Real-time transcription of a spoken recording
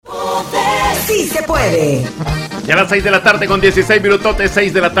sí se puede. Ya a las 6 de la tarde con 16 minutotes,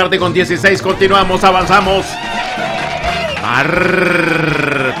 6 de la tarde con 16, continuamos, avanzamos.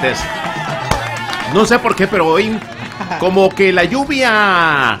 Martes. No sé por qué, pero hoy como que la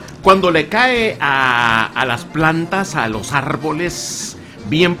lluvia cuando le cae a las plantas, a los árboles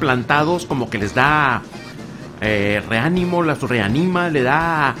bien plantados, como que les da reánimo, las reanima, le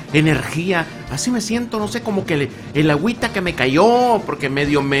da energía. Así me siento, no sé, como que el agüita que me cayó, porque me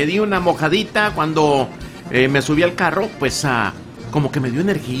di una mojadita cuando me subí al carro, pues como que me dio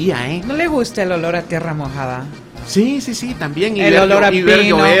energía, ¿eh? ¿No le gusta el olor a tierra mojada? Sí, también. El olor a y ver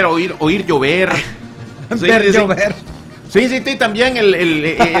pino. llover, oír llover. Sí, Ver llover. Sí, también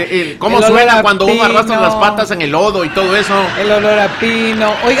el cómo El olor suena a cuando uno arrastra pino. las patas en el lodo y todo eso. El olor a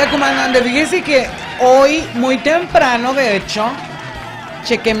pino. Oiga, comandante, fíjese que hoy, muy temprano, de hecho,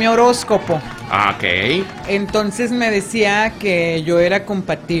 chequé mi horóscopo. Ok. Entonces me decía que yo era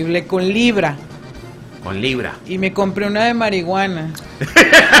compatible con Libra. Con Libra. Y me compré una de marihuana.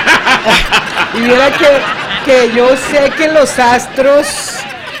 Y viera que yo sé que los astros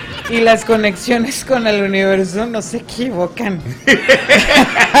y las conexiones con el universo no se equivocan.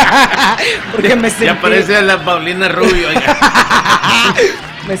 Porque me sentí... Ya parece la Paulina Rubio.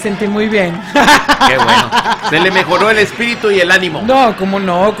 Me sentí muy bien. Qué bueno. Se le mejoró el espíritu y el ánimo. No, ¿cómo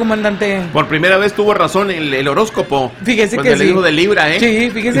no, comandante? Por primera vez tuvo razón el horóscopo. Fíjese cuando que le sí. dijo de Libra, ¿eh? Sí,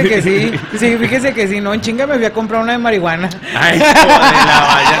 fíjese que sí. Sí, fíjese que sí. No, en chinga me voy a comprar una de marihuana. Ay, joder, la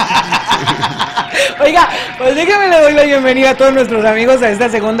vaya. Oiga, pues déjame le doy la bienvenida a todos nuestros amigos a esta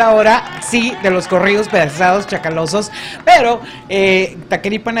segunda hora, sí, de los corridos pesados, chacalosos, pero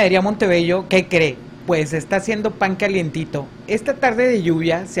Taquería y Panadería Montebello, ¿qué cree? Pues está haciendo pan calientito. Esta tarde de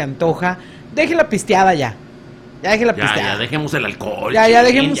lluvia se antoja, deje la pisteada ya. Ya deje la pisteada. Ya, dejemos el alcohol. Ya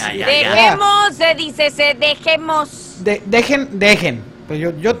dejemos. Dejemos, se dice, dejemos. Dejen. Pues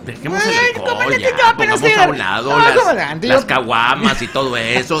yo dejemos el alcohol, comandante, ya, yo apenas pongamos estoy... a un lado No, comandante, las yo- caguamas y todo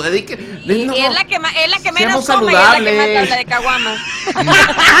eso. Y es la que menos Seamos come y es la que más saludables. habla de caguamas.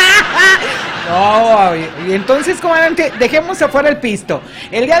 No, y entonces, comandante, dejemos afuera el pisto.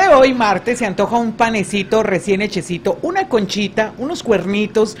 El día de hoy, martes, se antoja un panecito recién hechecito, una conchita, unos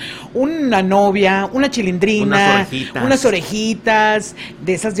cuernitos, una novia, una chilindrina, unas orejitas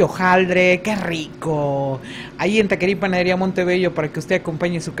de esas de hojaldre, qué rico. Ahí en Taquería y Panadería Montebello, para que usted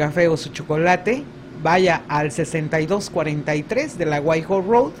acompañe su café o su chocolate, vaya al 6243 de la Whitehall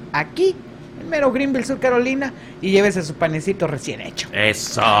Road, aquí en mero Greenville, Sur Carolina, y llévese su panecito recién hecho.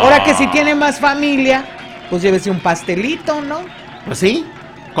 Eso. Ahora que si tiene más familia, pues llévese un pastelito, ¿no? Pues sí,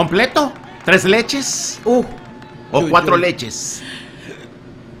 completo. 3 leches. O 4 leches.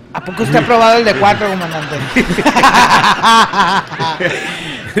 ¿A poco usted ha probado el de 4, comandante?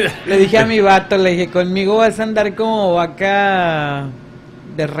 Le dije a mi vato, le dije, conmigo vas a andar como vaca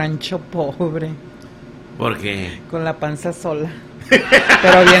de rancho pobre. ¿Por qué? Con la panza sola.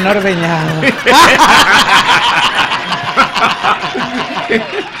 Pero bien ordeñada.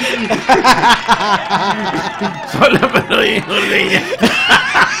 Sola pero bien ordeñada.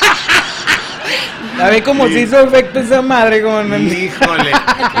 Ya ve cómo se hizo efecto esa madre, comandante. Híjole,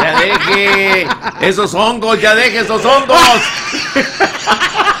 ya deje esos hongos, ya deje esos hongos.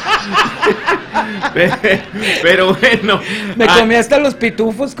 Pero bueno. Me comí hasta los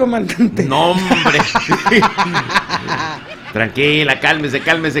pitufos, comandante. No, hombre. Tranquila, cálmese.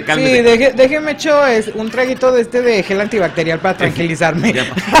 Sí, déjeme echar un traguito de gel antibacterial para tranquilizarme.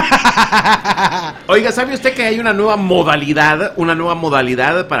 Oiga, ¿sabe usted que hay una nueva modalidad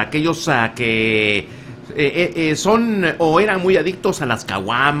para aquellos que son o eran muy adictos a las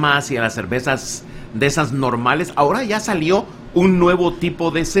caguamas y a las cervezas de esas normales? Ahora ya salió un nuevo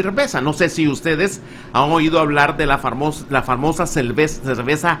tipo de cerveza. No sé si ustedes han oído hablar de la famosa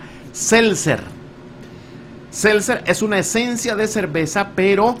cerveza Seltzer. Seltzer es una esencia de cerveza,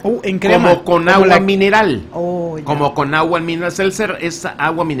 pero en crema, como con agua mineral. Como con agua mineral. Seltzer es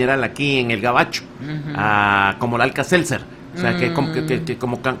agua mineral aquí en el Gabacho, como la Alka-Seltzer. O sea, que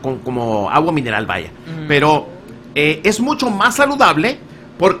como agua mineral, vaya. Pero es mucho más saludable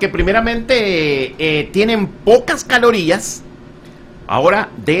porque primeramente tienen pocas calorías. Ahora,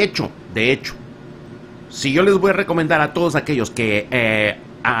 de hecho, si yo les voy a recomendar a todos aquellos que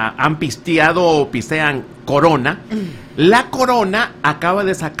han pisteado o pistean Corona, la Corona acaba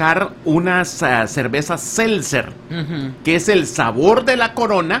de sacar unas cervezas Seltzer, que es el sabor de la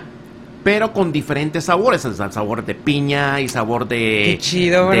Corona, pero con diferentes sabores. El sabor de piña, hay sabor Qué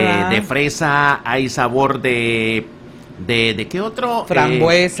chido, ¿verdad? de fresa, hay sabor de ¿qué otro?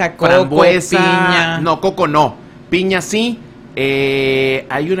 Frambuesa, coco, piña. No, coco no. Piña sí.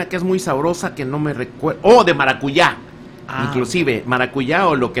 Hay una que es muy sabrosa que no me recuerdo. De maracuyá. inclusive maracuyá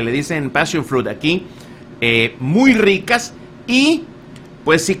o lo que le dicen passion fruit aquí, muy ricas. Y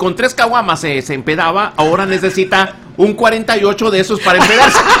pues si con 3 caguamas se empedaba, ahora necesita un 48 de esos para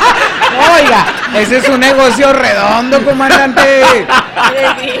empedarse. Oiga, ese es un negocio redondo, comandante.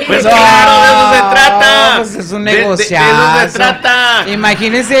 Pues claro, de eso se trata. Pues es un negocio. De eso se trata.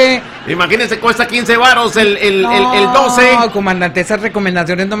 Imagínese, cuesta 15 varos el 12. No, comandante, esas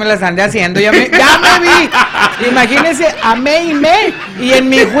recomendaciones no me las ande haciendo. Ya me vi. Imagínese a me y en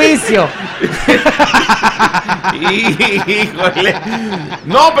mi juicio. Híjole.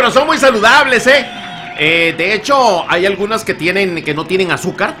 No, pero son muy saludables, de hecho, hay algunas que no tienen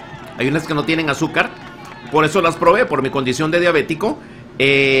azúcar. Hay unas que no tienen azúcar. Por eso las probé, por mi condición de diabético.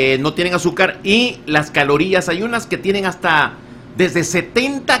 No tienen azúcar. Y las calorías, hay unas que tienen hasta desde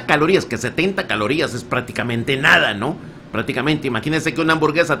 70 calorías. Que 70 calorías es prácticamente nada, ¿no? Prácticamente, imagínense que una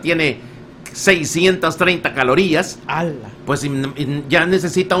hamburguesa tiene 630 calorías. ¡Hala! Pues ya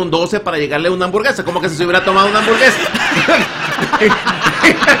necesita un 12 para llegarle a una hamburguesa. Como que si se hubiera tomado una hamburguesa.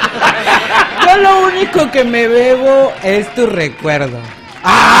 Yo lo único que me bebo es tu recuerdo.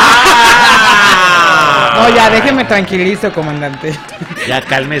 No, ya déjeme tranquilizo, comandante. Ya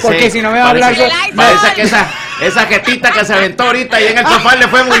cálmese. Porque si no me va a hablar. Parece que esa jetita que se aventó ahorita y en el sofá le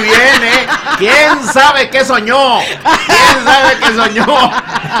fue muy bien, ¿Quién sabe qué soñó?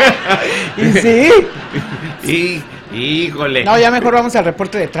 ¿Y sí? Híjole. No, ya mejor vamos al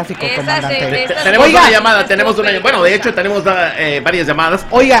reporte de tráfico, comandante. Tenemos una llamada, bueno, de hecho tenemos varias llamadas.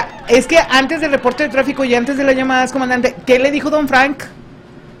 Oiga, es que antes del reporte de tráfico y antes de las llamadas, comandante, ¿qué le dijo don Frank?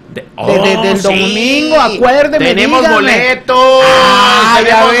 Del domingo, acuérdeme, tenemos dígame. Boletos.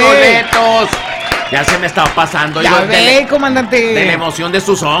 Tenemos boletos. Ya se me estaba pasando. Ya ve, comandante. De la emoción de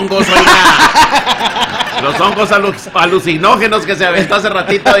sus hongos, oiga. Los hongos alucinógenos que se aventó hace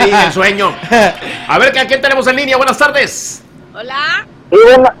ratito ahí en el sueño. A ver, ¿a quién tenemos en línea? Buenas tardes. Hola. Sí,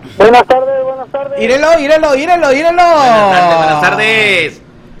 buenas tardes. Írelo. Buenas tardes.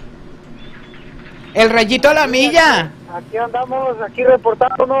 El rayito a la milla. Aquí andamos,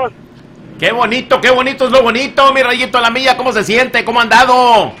 reportándonos. Qué bonito es lo bonito, mi rayito a la milla. ¿Cómo se siente? ¿Cómo ha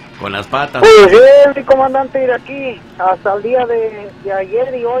andado? Con las patas. Pues bien, mi comandante, ir aquí hasta el día de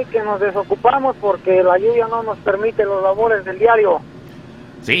ayer y hoy que nos desocupamos porque la lluvia no nos permite los labores del diario.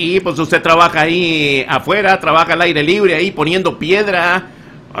 Sí, pues usted trabaja ahí afuera, trabaja al aire libre ahí poniendo piedra.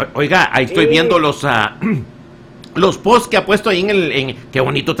 Oiga, ahí estoy viendo los posts que ha puesto ahí Qué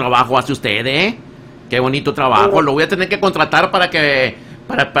bonito trabajo hace usted, Qué bonito trabajo. Sí. Lo voy a tener que contratar para que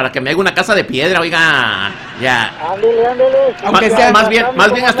me haga una casa de piedra, oiga. Ya. Ándele. Aunque sea- Más bien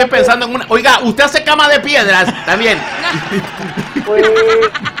estoy pensando en una. Oiga, usted hace cama de piedras también. Pues,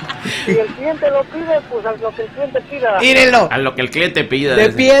 si el cliente lo pide, pues a lo que el cliente pida. Írelo. A lo que el cliente pida. De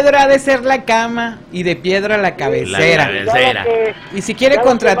piedra ha de ser la cama y de piedra la cabecera. cabecera. Y si quiere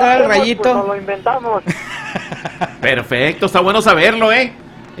contratar al rayito. Pues nos lo inventamos. Perfecto, está bueno saberlo,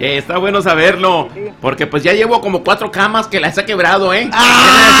 está bueno saberlo. Sí. Porque pues ya llevo como 4 camas que las he quebrado, Ya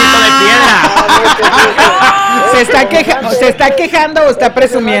 ¡Ah! necesito de piedra. ¿Se está quejando o está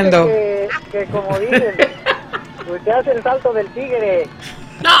presumiendo? Que como dicen, pues te hace el salto del tigre.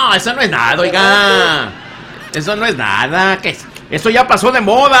 No, eso no es nada, oiga. Eso no es nada. Eso ya pasó de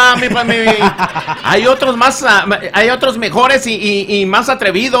moda. Hay otros hay otros mejores y más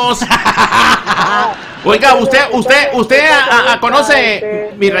atrevidos. Oiga, usted conoce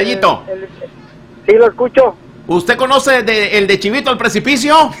mi rayito. Sí, lo escucho. ¿Usted conoce el de Chivito al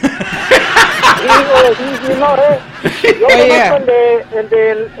precipicio? Sí, no, Yo Oiga. conozco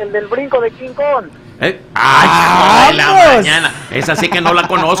el del brinco de King Kong. ¡Ay, hijo de la ¡Vamos! mañana! Esa sí que no la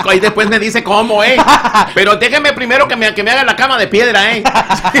conozco. Ahí después me dice cómo, Pero déjeme primero que me haga la cama de piedra, No,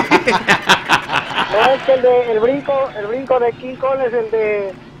 es que el brinco de King Kong es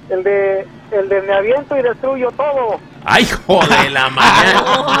el de me aviento y destruyo todo. ¡Ay, hijo de la mañana!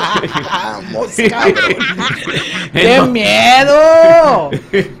 ¡Vamos, cabrón! ¡Qué miedo!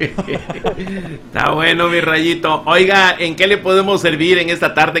 Está bueno, mi rayito. Oiga, ¿en qué le podemos servir en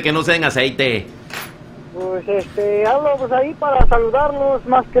esta tarde que no sea en aceite? Pues hablo pues ahí para saludarlos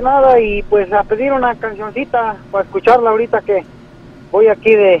más que nada y pues a pedir una cancioncita para escucharla ahorita que voy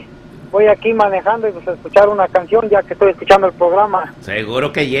aquí manejando y pues a escuchar una canción ya que estoy escuchando el programa.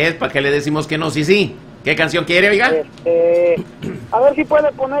 Seguro que yes, ¿para qué le decimos que no? Sí. ¿Qué canción quiere, oiga? A ver si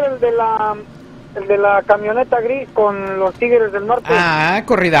puede poner el de la camioneta gris con los Tigres del Norte.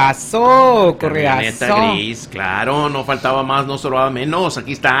 Corridazo. Camioneta gris, claro, no faltaba más, no sobraba menos.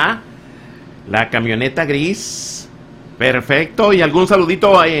 Aquí está la camioneta gris. Perfecto. ¿Y algún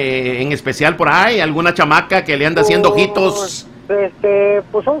saludito en especial por ahí? ¿Alguna chamaca que le anda haciendo ojitos?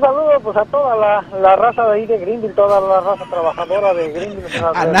 pues un saludo pues a toda la raza de ahí de Greenville, toda la raza trabajadora de Greenville.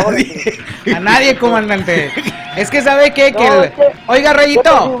 A nadie, comandante. Es que sabe qué, oiga,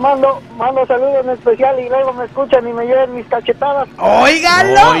 Rayito. Yo mando saludos en especial y luego me escuchan y me llevan mis cachetadas.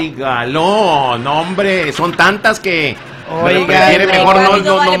 Óigalo, no hombre, son tantas que prefiere mejor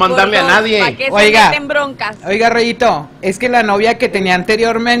no mandarle a nadie. Para que se meten broncas. Oiga, Rayito, es que la novia que tenía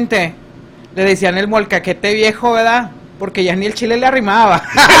anteriormente le decían el molcaquete viejo, ¿verdad? Porque ya ni el chile le arrimaba.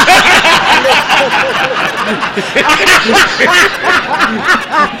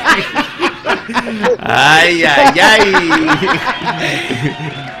 Ay.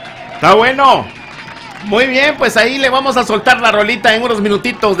 Está bueno. Muy bien, pues ahí le vamos a soltar la rolita en unos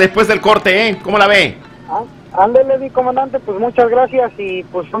minutitos después del corte, ¿eh? ¿Cómo la ve? Ándele, mi comandante, pues muchas gracias y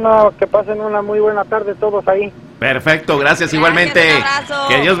pues que pasen una muy buena tarde todos ahí. Perfecto, gracias igualmente. Un abrazo.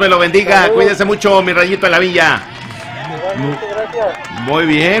 Que Dios me lo bendiga. Salud. Cuídese mucho, mi Rayito de la Villa. Igualmente, gracias.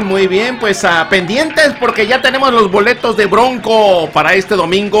 Muy bien, pues pendientes porque ya tenemos los boletos de Bronco para este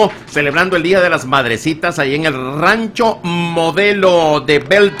domingo, celebrando el Día de las Madrecitas ahí en el Rancho Modelo de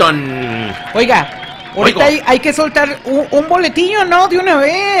Belton. Oiga, ahorita hay que soltar un boletillo, ¿no? De una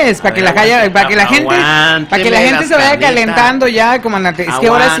vez, para que la gente se vaya calentando ya, comandante. Es que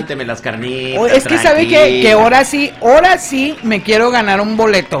ahora sí, las carnitas. Es que sabe que ahora sí me quiero ganar un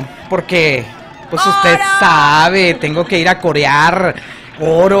boleto, porque pues usted sabe, tengo que ir a corear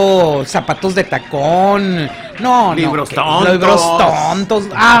oro, zapatos de tacón. Libros tontos.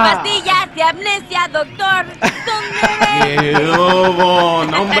 Pastillas de amnesia, doctor. ¿Qué hubo?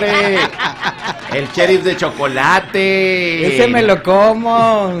 No, hombre. El sheriff de chocolate. Ese me lo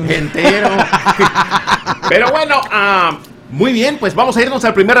como entero. Pero bueno, muy bien, pues vamos a irnos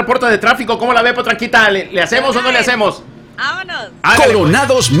al primer reporte de tráfico. ¿Cómo la ve, Potranquita? ¿Le hacemos o no le hacemos? Vámonos.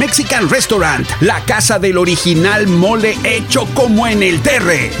 Coronados Mexican Restaurant, la casa del original mole hecho como en el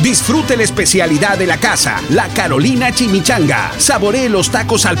Terre. Disfrute la especialidad de la casa, la Carolina Chimichanga. Saboree los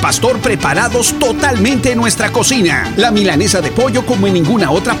tacos al pastor preparados totalmente en nuestra cocina. La milanesa de pollo como en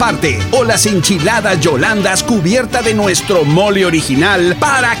ninguna otra parte. O las enchiladas yolandas cubierta de nuestro mole original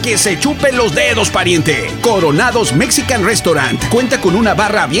para que se chupen los dedos, pariente. Coronados Mexican Restaurant cuenta con una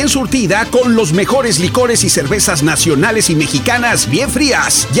barra bien surtida con los mejores licores y cervezas nacionales y mexicanas bien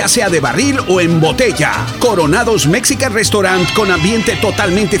frías, ya sea de barril o en botella. Coronados Mexican Restaurant con ambiente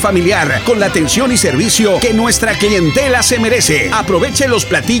totalmente familiar, con la atención y servicio que nuestra clientela se merece. Aproveche los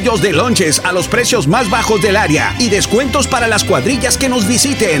platillos de lonches a los precios más bajos del área y descuentos para las cuadrillas que nos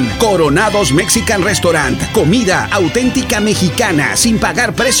visiten. Coronados Mexican Restaurant, comida auténtica mexicana sin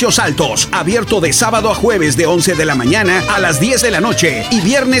pagar precios altos. Abierto de sábado a jueves de 11 de la mañana a las 10 de la noche y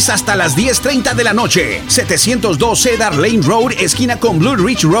viernes hasta las 10:30 de la noche. 702 Cedar Lane Road, esquina con Blue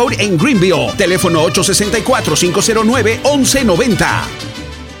Ridge Road en Greenville. Teléfono 864-509-1190.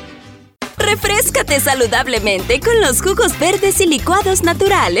 Refréscate saludablemente con los jugos verdes y licuados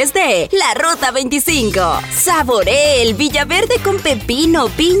naturales de La Ruta 25. Saboree el Villaverde con pepino,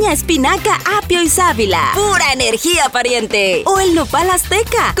 piña, espinaca, apio y sábila. ¡Pura energía, pariente! O el Nopal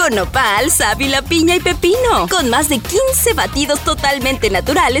Azteca, con nopal, sábila, piña y pepino. Con más de 15 batidos totalmente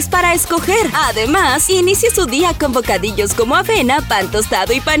naturales para escoger. Además, inicie su día con bocadillos como avena, pan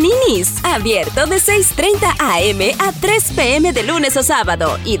tostado y paninis. Abierto de 6:30 a.m. a 3 p.m. de lunes a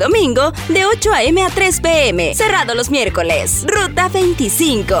sábado y domingo de 8 a.m. a 3 p.m. Cerrado los miércoles. Ruta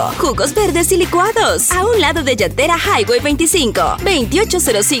 25. Jugos verdes y licuados. A un lado de Llantera Highway 25.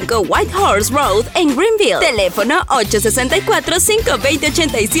 2805 White Horse Road en Greenville. Teléfono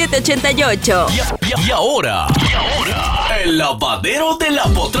 864-520-8788. Y ahora, el lavadero de la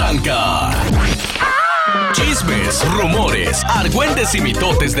potranca. Chismes, rumores, argüendes y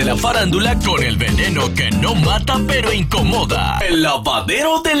mitotes de la farándula con el veneno que no mata pero incomoda. El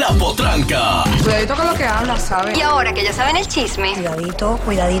lavadero de la potranca. Cuidadito con lo que hablas, ¿sabes? Y ahora que ya saben el chisme.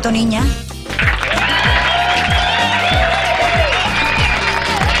 Cuidadito, niña.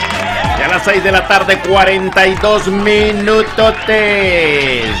 Ya a las 6 de la tarde, 42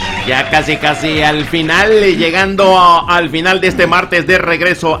 minutotes. Ya casi al final, llegando al final de este martes de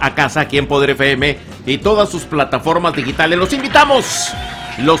regreso a casa aquí en Poder FM y todas sus plataformas digitales. Los invitamos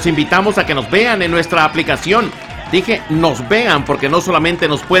a que nos vean en nuestra aplicación. Dije nos vean porque no solamente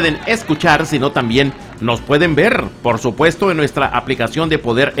nos pueden escuchar, sino también nos pueden ver. Por supuesto, en nuestra aplicación de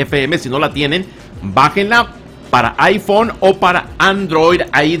Poder FM. Si no la tienen, bájenla para iPhone o para Android,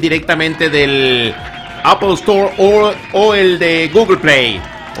 ahí directamente del Apple Store o el de Google Play.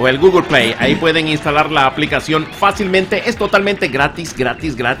 Ahí pueden instalar la aplicación fácilmente. Es totalmente gratis,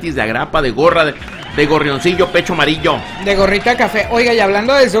 de agrapa, de gorra, de gorrioncillo, pecho amarillo, de gorrita café. Oiga, y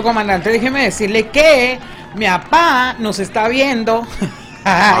hablando de eso, comandante, déjeme decirle que Mi papá nos está viendo.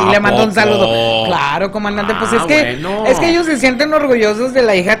 Y le mandó un saludo. Claro, comandante, pues es que bueno. es que ellos se sienten orgullosos de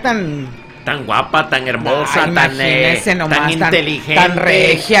la hija tan guapa, tan hermosa, imagínese nomás, tan inteligente. Tan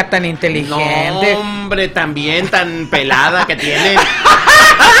regia, tan inteligente. No, hombre, también tan pelada que tiene.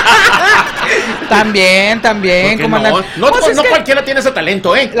 También, comandante. No, Pues no cualquiera tiene ese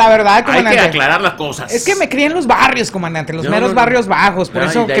talento, La verdad, comandante. Hay que aclarar las cosas. Es que me crié en los barrios, comandante, en los meros barrios bajos, por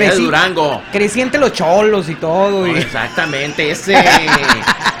eso de crecí. Durango. Crecí entre los cholos y todo. No, exactamente, ese.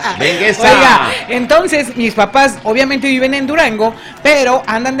 Venga esa. Oiga, entonces mis papás obviamente viven en Durango, pero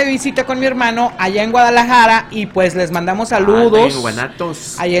andan de visita con mi hermano allá en Guadalajara y pues les mandamos saludos.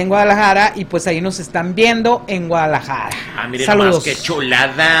 Allá en Guadalajara y pues ahí nos están viendo en Guadalajara. Miren saludos. Nomás, qué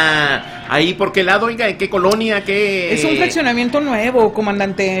chulada. Ahí, ¿por qué lado? Oiga, ¿en qué colonia? ¿Qué? Es un fraccionamiento nuevo,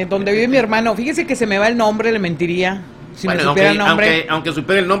 comandante, donde vive mi hermano. Fíjese que se me va el nombre, le mentiría. Si bueno, me supiera el nombre. aunque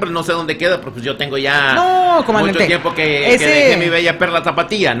supiera el nombre, no sé dónde queda, pero pues yo tengo ya comandante, mucho tiempo que dejé mi bella perla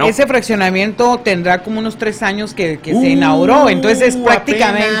zapatía, ¿no? Ese fraccionamiento tendrá como unos 3 años que se inauguró, entonces es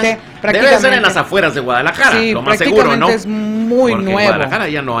prácticamente debe ser en las afueras de Guadalajara, sí, lo más seguro, ¿no? Es muy porque nuevo. En Guadalajara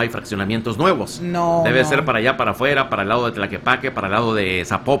ya no hay fraccionamientos nuevos. No. Debe ser para allá, para afuera, para el lado de Tlaquepaque, para el lado de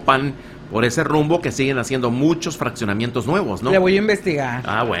Zapopan, por ese rumbo que siguen haciendo muchos fraccionamientos nuevos, ¿no? Le voy a investigar.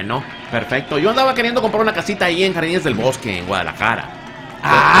 Bueno, perfecto. Yo andaba queriendo comprar una casita ahí en Jardines del Bosque, en Guadalajara.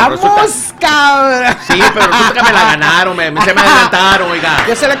 ¡Vamos, cabrón! Sí, pero resulta que me la ganaron, se me adelantaron, oiga.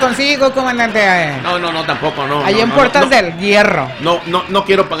 Yo se la consigo, comandante. No, tampoco, no. Ahí en Puertas del Hierro. No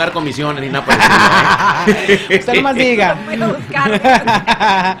quiero pagar comisiones ni nada por eso. Usted nomás diga.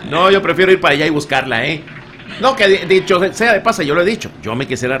 No, yo prefiero ir para allá y buscarla, No, que dicho sea de paso, yo lo he dicho. Yo me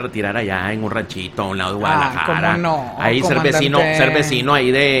quisiera retirar allá en un ranchito a un lado de Guadalajara. ¿Cómo no? Ahí ser vecino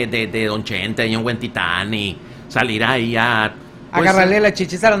ahí de Don Chente, ahí en Huentitán y salir ahí a... Pues, agarrarle las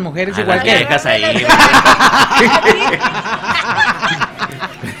chichis a las mujeres a igual las que viejas ahí.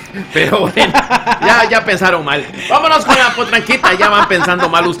 Pero bueno, ya pensaron mal. Vámonos con la potranquita. Ya van pensando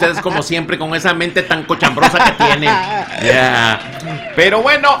mal ustedes como siempre con esa mente tan cochambrosa que tienen. Pero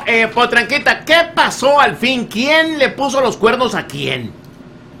bueno, potranquita, ¿qué pasó al fin? ¿Quién le puso los cuernos a quién?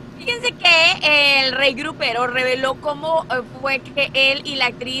 Fíjense que el rey grupero reveló cómo fue que él y la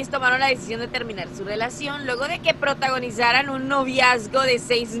actriz tomaron la decisión de terminar su relación luego de que protagonizaran un noviazgo de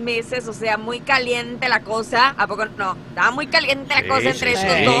 6 meses, o sea, muy caliente la cosa. ¿A poco no? Estaba muy caliente la cosa entre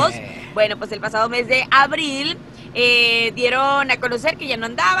estos dos. Bueno, pues el pasado mes de abril dieron a conocer que ya no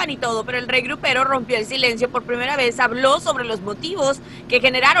andaban y todo, pero el rey grupero rompió el silencio por primera vez, habló sobre los motivos que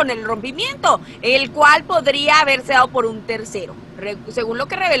generaron el rompimiento, el cual podría haberse dado por un tercero. Según lo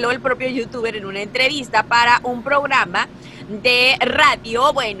que reveló el propio youtuber en una entrevista para un programa de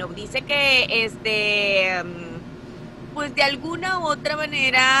radio, bueno, dice que pues de alguna u otra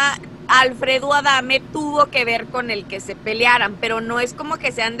manera Alfredo Adame tuvo que ver con el que se pelearan, pero no es como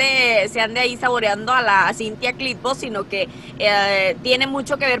que se ande ahí saboreando a la Cintia Clitbo, sino que tiene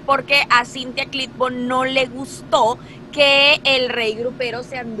mucho que ver porque a Cintia Clitbo no le gustó que el rey grupero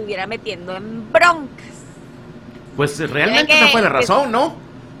se anduviera metiendo en broncas. Pues realmente esa fue la razón, ¿no?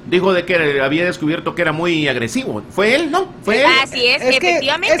 Dijo de que había descubierto que era muy agresivo. ¿Fue él, no? ¿Fue él? Así es,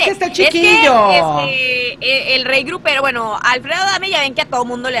 efectivamente. Es que está chiquillo. El rey grupero, bueno, Alfredo Adame ya ven que a todo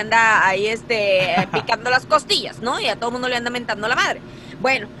mundo le anda ahí picando las costillas, ¿no? Y a todo mundo le anda mentando la madre.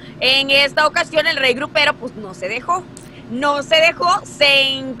 Bueno, en esta ocasión el rey grupero pues no se dejó, se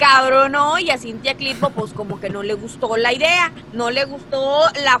encabronó y a Cintia Clitbo pues como que no le gustó la idea, no le gustó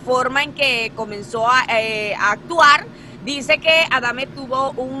la forma en que comenzó a actuar. Dice que Adame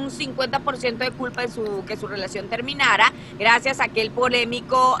tuvo un 50% de culpa en que su relación terminara, gracias a que el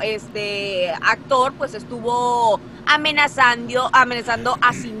polémico actor pues estuvo amenazando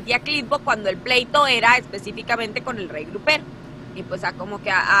a Cintia Clitbo cuando el pleito era específicamente con el rey grupero. Y pues como que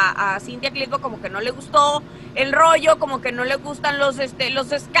a Cintia Clitbo como que no le gustó el rollo, como que no le gustan los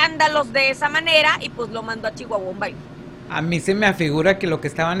escándalos de esa manera y pues lo mandó a Chihuahua. A mí se me afigura que lo que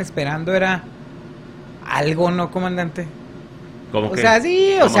estaban esperando era algo, ¿no, comandante? ¿Cómo o que? sea,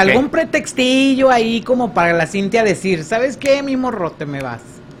 sí, o sea, que? algún pretextillo ahí como para la Cintia decir, ¿sabes qué, mi morro, te me vas?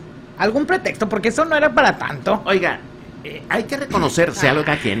 Algún pretexto, porque eso no era para tanto. Oiga, hay que reconocerse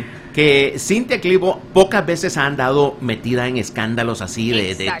algo a quien que Cintia Clitbo pocas veces ha andado metida en escándalos así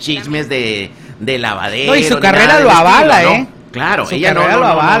de chismes de lavadero. No, y su carrera lo avala, ¿no? Claro, su ella carrera lo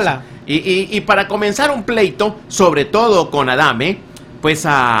avala. Y para comenzar un pleito, sobre todo con Adame, pues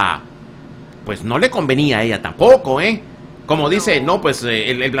no le convenía a ella tampoco, Como dice, no, pues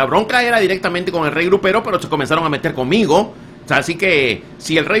la bronca era directamente con el rey grupero, pero se comenzaron a meter conmigo. O sea, así que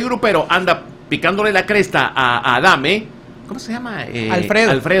si el rey grupero anda picándole la cresta a Adame, ¿cómo se llama?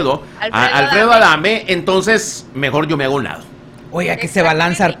 Alfredo. Alfredo Adame, entonces mejor yo me hago a un lado. Oiga, que se va a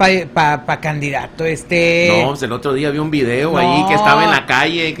lanzar pa candidato No, pues el otro día vi un video ahí que estaba en la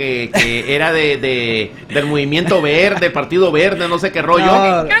calle, que era del Movimiento Verde, Partido Verde, no sé qué rollo.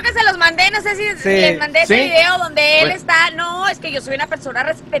 No. Creo que se los mandé, no sé si les mandé ese video donde él está, es que yo soy una persona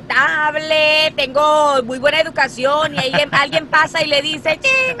respetable, tengo muy buena educación, y ahí alguien pasa y le dice,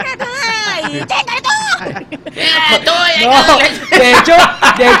 ¡chinga tú! Y ¡chinga tú!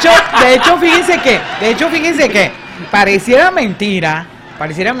 De hecho, fíjense que pareciera mentira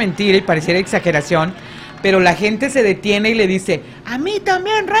y pareciera exageración, pero la gente se detiene y le dice, a mí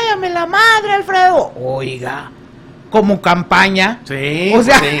también, ráyame la madre, Alfredo. Oiga, como campaña. Sí. O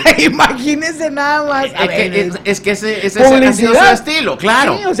sea, imagínense nada más. Es que ese ha sido su estilo,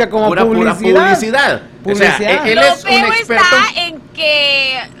 claro. Sí, o sea, como pura publicidad. O sea, él Lo es un peor experto. está en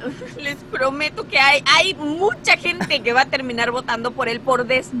que les prometo que hay mucha gente que va a terminar votando por él por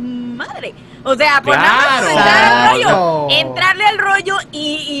desmadre. O sea, por nada más entrarle al rollo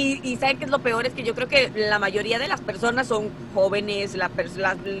y ¿saben qué es lo peor? Es que yo creo que la mayoría de las personas son jóvenes,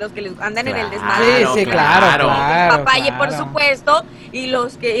 los que les andan en el desmadre. Sí, claro. Papaye, por supuesto, y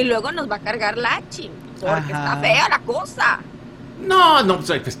luego nos va a cargar la ching, porque está fea la cosa. No,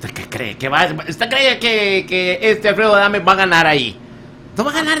 ¿qué cree? ¿Usted cree que este Alfredo Adame va a ganar ahí? No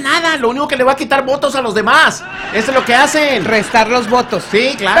va a ganar nada, lo único que le va a quitar votos a los demás. Eso es lo que hacen. Restar los votos.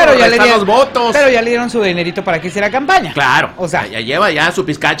 Sí, claro, restar los votos. Pero ya le dieron su dinerito para que hiciera campaña. Claro, o sea, ya lleva su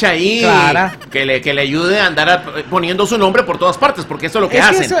pizcacha ahí. Claro. Que le ayude a andar poniendo su nombre por todas partes, porque eso es lo que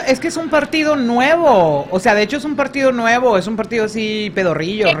hacen. Es que es un partido nuevo. O sea, de hecho es un partido nuevo, es un partido así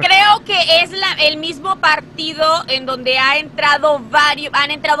pedorrillo. Que creo que es el mismo partido en donde han entrado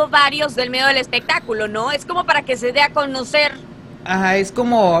varios del medio del espectáculo, ¿no? Es como para que se dé a conocer. Ajá,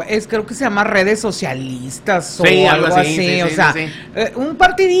 creo que se llama redes socialistas o algo así. Sí, un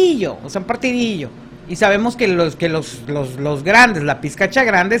partidillo, Y sabemos que los grandes, la pizcacha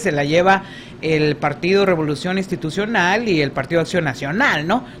grande se la lleva el Partido Revolución Institucional y el Partido Acción Nacional,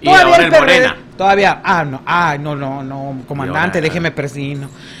 ¿no? Y ahora el Morena. Todavía, no, comandante, déjeme persino.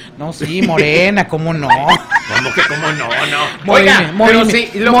 No, sí, Morena, ¿cómo no? ¿Cómo no? Oiga,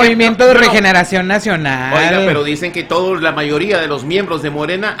 Movimiento de Regeneración Nacional. Oiga, pero dicen que la mayoría de los miembros de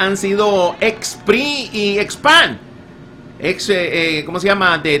Morena han sido ex-PRI y ex-PAN. ¿Cómo se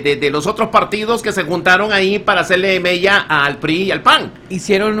llama? De los otros partidos que se juntaron ahí para hacerle mella al PRI y al PAN.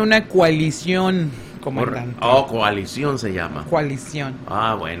 Hicieron una coalición, comandante. Coalición se llama. Coalición.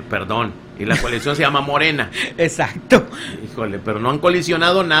 Bueno, perdón. Y la coalición se llama Morena. Exacto. Híjole, pero no han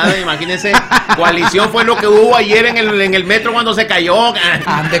colisionado nada, imagínense. Coalición fue lo que hubo ayer en el metro cuando se cayó.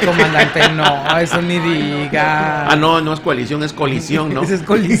 Ande, comandante, no, eso ni diga. No es coalición, es colisión, ¿no? Eso es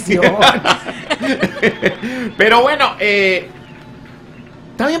colisión. Pero bueno,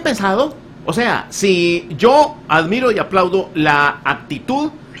 ¿está bien pensado? O sea, si yo admiro y aplaudo la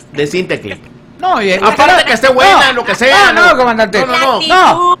actitud de Cintia Clip. No, aparte que esté buena, lo que sea. No, comandante.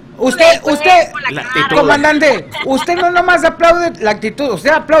 No. Usted, comandante, usted no nomás aplaude la actitud, usted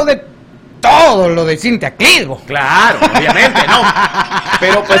aplaude todo lo de Cintia Clitbo. Claro, obviamente, ¿no?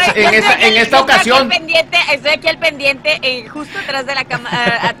 Pero pues en esta ocasión... Estoy aquí al pendiente, justo atrás de la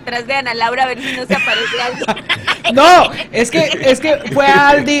atrás de Ana Laura, a ver si no se aparece alguien. No, es que fue a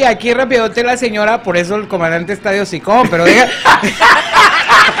Aldi, aquí rapidote la señora, por eso el comandante está de hocicón, pero deja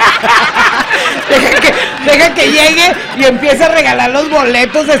que llegue y empiece a regalar los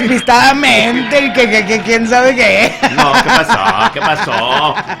boletos despistadamente, y que quién sabe qué. No, ¿qué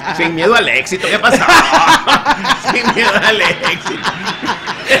pasó? Sin miedo al éxito, ¿qué pasó? Sin miedo al éxito.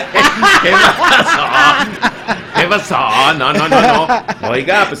 ¿Qué pasó? No.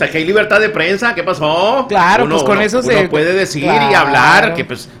 Oiga, pues aquí hay libertad de prensa, ¿qué pasó? Claro, pues con eso uno puede decir y hablar, que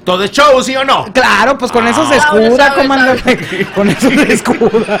pues todo es show, ¿sí o no? Claro, pues con eso se escuda, comandante. Con eso se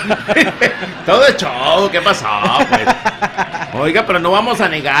escuda. Todo es show, ¿qué pasó? Pues, oiga, pero no vamos a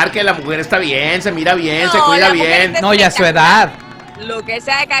negar que la mujer está bien, se mira bien, se cuida bien. No, y a su edad. Lo que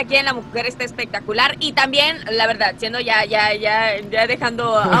sea de cada quien, la mujer está espectacular. Y también, la verdad, siendo ya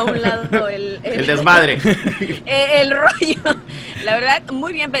dejando a un lado el desmadre. El rollo. La verdad,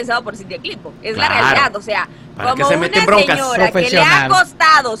 muy bien pensado por Cintia Clitbo. Es la realidad, o sea, para como que se una meten broncas. señora que le ha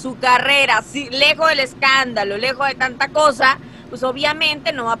costado su carrera, lejos del escándalo, lejos de tanta cosa, pues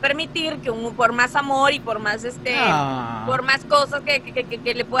obviamente no va a permitir que por más amor y por más por más cosas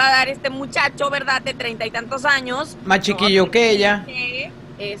que le pueda dar este muchacho, ¿verdad? De 30 y tantos años. Más chiquillo que ella.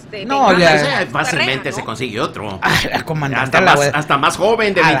 No, ya fácilmente se consigue otro. Comandante, hasta más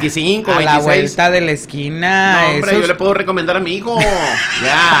joven, de 25, 26. A la vuelta de la esquina. No, hombre, yo le puedo recomendar a mi hijo.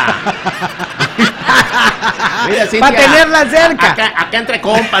 Ya. Mira, Cintia, para tenerla cerca. Acá entre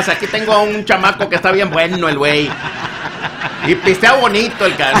compas, aquí tengo a un chamaco que está bien bueno, el güey. Y pistea bonito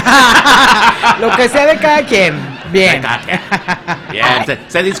el cara. Lo que sea de cada quien. Bien. Bien,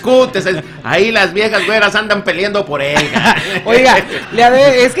 se discute, ahí las viejas güeras andan peleando por él. Oiga,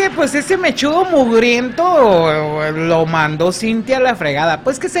 es que pues ese mechudo mugriento lo mandó Cintia a la fregada.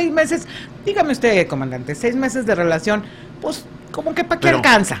 Pues que 6 meses, dígame usted, comandante, 6 meses de relación, pues como que ¿para qué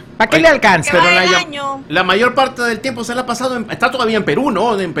alcanza? ¿Para qué le alcanza? Pero la mayor parte del tiempo se la ha pasado, está todavía en Perú,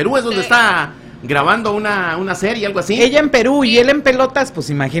 ¿no? En Perú es donde está grabando una serie, algo así. Ella en Perú y él en pelotas, pues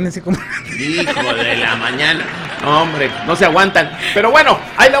imagínense cómo. Hijo de la mañana. Hombre, no se aguantan. Pero bueno,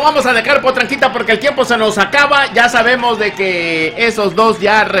 ahí lo vamos a dejar potranquita porque el tiempo se nos acaba. Ya sabemos de que esos dos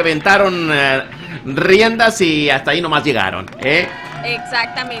ya reventaron riendas y hasta ahí nomás llegaron, ¿eh?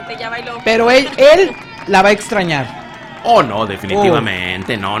 Exactamente, ya bailó. Pero él la va a extrañar. Oh, no,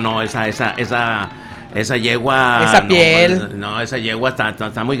 definitivamente. No, esa yegua. Esa piel. No, esa yegua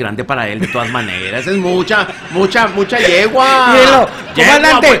está muy grande para él, de todas maneras. Es mucha yegua. Míralo,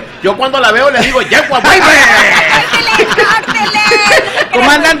 comandante. Pues, yo cuando la veo le digo, yegua, güey. ¡Córtele!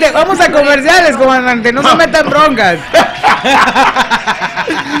 Comandante, vamos a comerciales, comandante. No se metan broncas.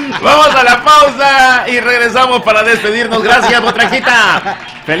 Vamos a la pausa y regresamos para despedirnos. Gracias, Botrajita.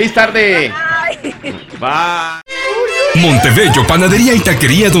 Feliz tarde. Bye. Montebello, panadería y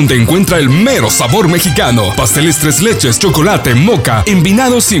taquería donde encuentra el mero sabor mexicano. Pasteles 3 leches, chocolate, moca,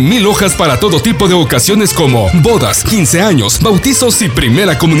 envinados y 1000 hojas para todo tipo de ocasiones como bodas, 15 años, bautizos y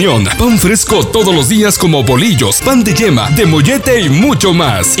primera comunión. Pan fresco todos los días como bolillos, pan de yema, de mollete y mucho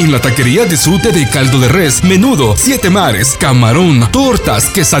más. En la taquería disfrute de caldo de res, menudo, 7 mares, camarón, tortas,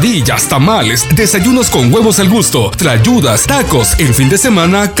 quesadillas, tamales, desayunos con huevos al gusto, tlayudas, tacos, el fin de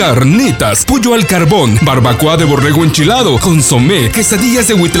semana, carnitas, pollo al carbón, barbacoa de borrego enchilado, consomé, quesadillas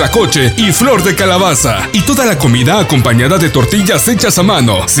de huitlacoche y flor de calabaza. Y toda la comida acompañada de tortillas hechas a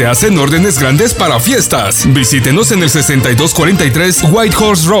mano. Se hacen órdenes grandes para fiestas. Visítenos en el 6243 White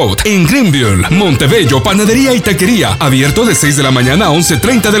Horse Road, en Greenville, Montebello, panadería y taquería. Abierto de 6 de la mañana a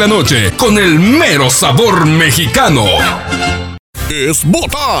 11:30 de la noche. Con el mero sabor mexicano. Es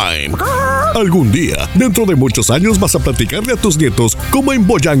Botime. Algún día, dentro de muchos años, vas a platicarle a tus nietos cómo en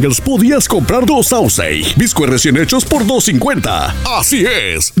Bojangles podías comprar 2 Sausage biscuits recién hechos por $2.50. Así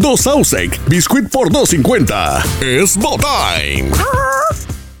es, 2 Sausage biscuit por $2.50. Es Botime.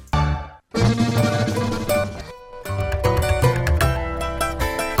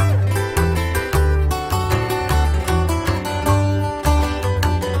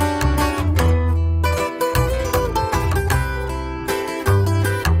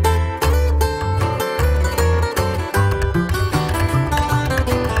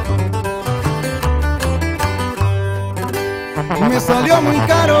 Me salió muy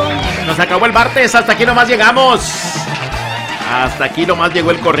caro. Nos acabó el martes, hasta aquí nomás llegamos. Hasta aquí nomás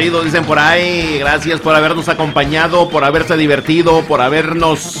llegó el corrido, dicen por ahí. Gracias por habernos acompañado, por haberse divertido, por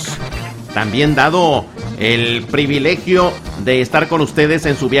habernos también dado el privilegio de estar con ustedes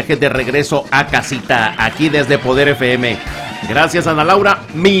en su viaje de regreso a casita, aquí desde Poder FM. Gracias, Ana Laura.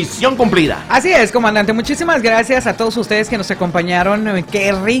 Misión cumplida. Así es, comandante. Muchísimas gracias a todos ustedes que nos acompañaron.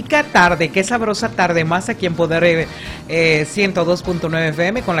 Qué rica tarde, qué sabrosa tarde más aquí en Poder 102.9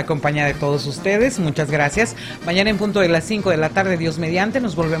 FM con la compañía de todos ustedes. Muchas gracias. Mañana en punto de las 5 de la tarde, Dios mediante,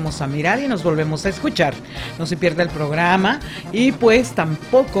 nos volvemos a mirar y nos volvemos a escuchar. No se pierda el programa. Y pues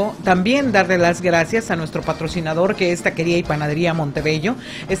también darle las gracias a nuestro patrocinador, que es Taquería y Panadería Montebello.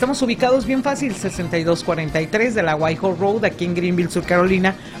 Estamos ubicados bien fácil, 6243 de la Whitehall Road, aquí en Greenville, Sur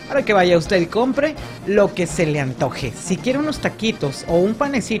Carolina, para que vaya usted y compre lo que se le antoje. Si quiere unos taquitos o un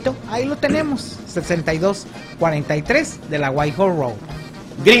panecito, ahí lo tenemos, 6243 de la Whitehall Road.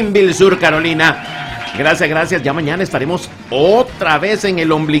 Greenville, Sur Carolina. Gracias. Ya mañana estaremos otra vez en el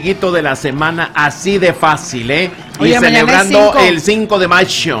ombliguito de la semana, así de fácil, ¿eh? Oye, y celebrando el 5 de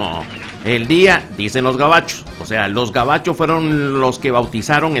mayo. El día, dicen los gabachos, o sea, los gabachos fueron los que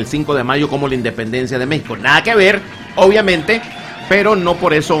bautizaron el 5 de mayo como la independencia de México. Nada que ver, obviamente, pero no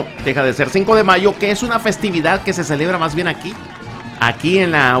por eso deja de ser 5 de mayo, que es una festividad que se celebra más bien aquí. Aquí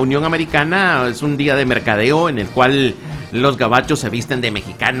en la Unión Americana es un día de mercadeo en el cual los gabachos se visten de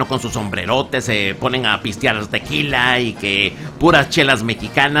mexicano con sus sombrerotes, se ponen a pistear tequila y que puras chelas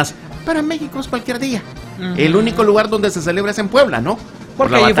mexicanas. Pero en México es cualquier día. El único lugar donde se celebra es en Puebla, ¿no? Por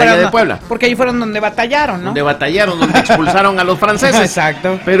la batalla de Puebla. Porque ahí fueron donde batallaron, ¿no? Donde expulsaron a los franceses.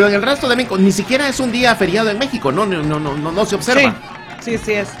 Exacto. Pero en el resto de México, ni siquiera es un día feriado en México, no se observa. Sí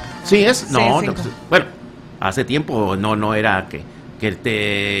es. ¿Sí es? No, sí. Bueno, hace tiempo no era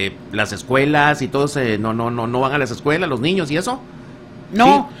que las escuelas y todos no van a las escuelas, los niños y eso.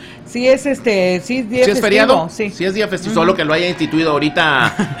 No, sí es sí es día ¿Sí festivo. es feriado? Sí. Sí es día festivo, solo que lo haya instituido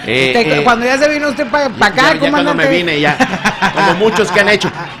ahorita. Cuando ya se vino usted para acá, ya cuando me vine, ya. Como muchos que han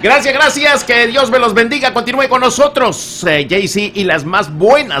hecho. Gracias, que Dios me los bendiga. Continúe con nosotros, JC y las más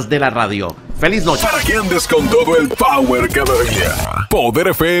buenas de la radio. Feliz noche. Para que andes con todo el power cada día. Poder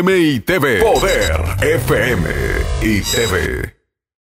FM y TV. Poder FM y TV.